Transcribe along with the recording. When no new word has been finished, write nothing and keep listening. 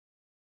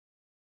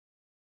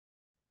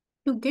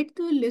To get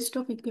the list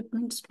of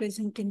equipments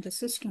present in the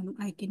system,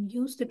 I can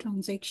use the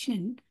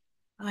transaction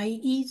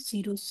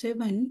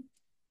IE07,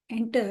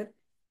 enter,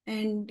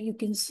 and you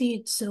can see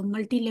it's a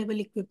multi-level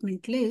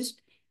equipment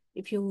list.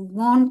 If you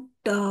want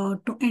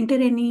to enter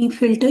any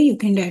filter, you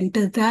can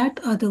enter that.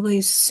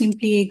 Otherwise,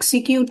 simply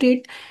execute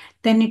it.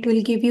 Then it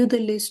will give you the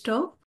list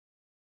of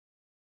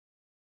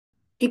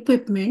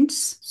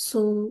equipments.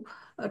 So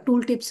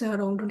tooltips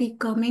are already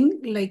coming,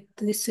 like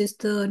this is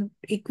the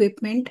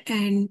equipment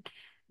and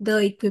the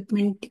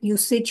equipment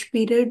usage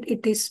period,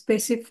 it is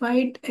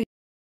specified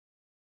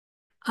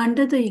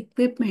under the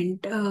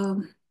equipment.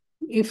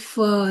 If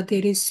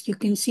there is, you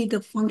can see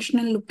the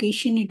functional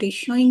location it is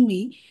showing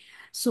me.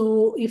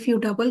 So if you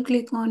double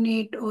click on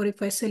it, or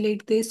if I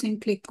select this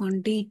and click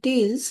on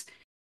details,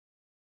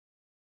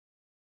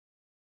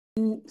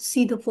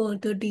 see the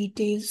further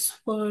details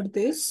for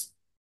this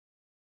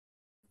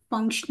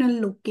functional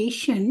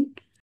location.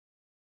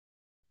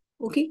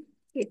 Okay,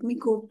 let me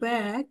go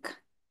back.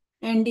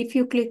 And if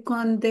you click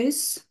on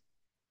this,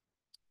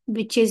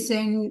 which is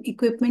an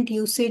equipment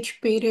usage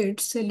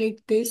period,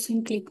 select this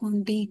and click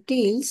on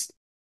details.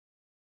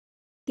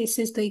 This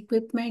is the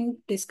equipment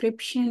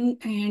description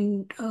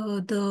and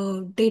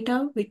the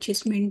data which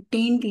is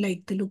maintained,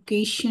 like the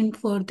location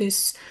for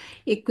this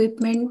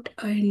equipment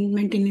and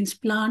maintenance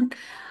plant,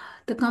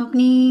 the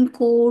company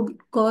code,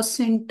 cost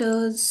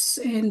centers,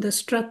 and the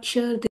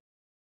structure, the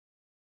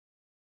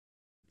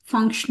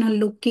functional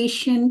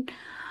location,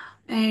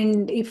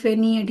 and if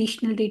any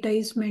additional data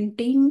is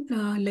maintained,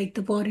 like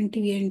the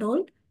warranty and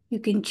all, you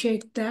can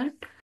check that.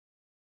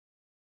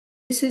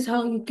 This is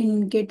how you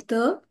can get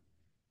the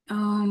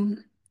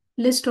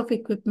list of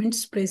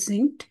equipments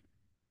present,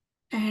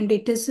 and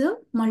it is a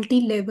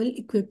multi-level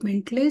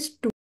equipment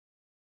list. To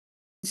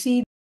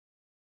see,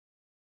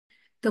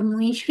 the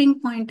measuring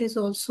point is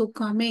also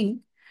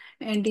coming,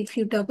 and if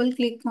you double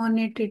click on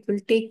it, it will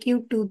take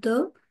you to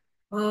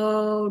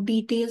the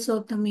details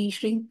of the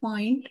measuring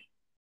point.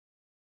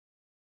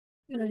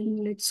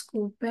 And let's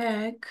go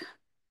back.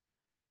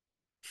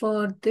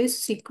 For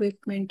this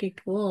equipment, it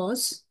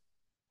was,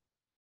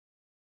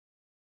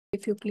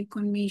 if you click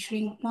on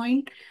measuring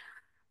point,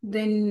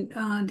 then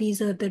these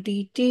are the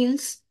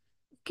details.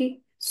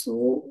 Okay,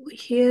 so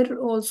here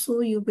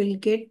also you will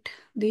get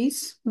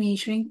these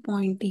measuring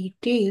point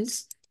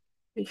details.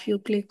 If you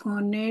click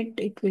on it,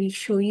 it will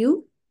show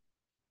you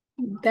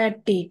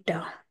that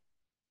data.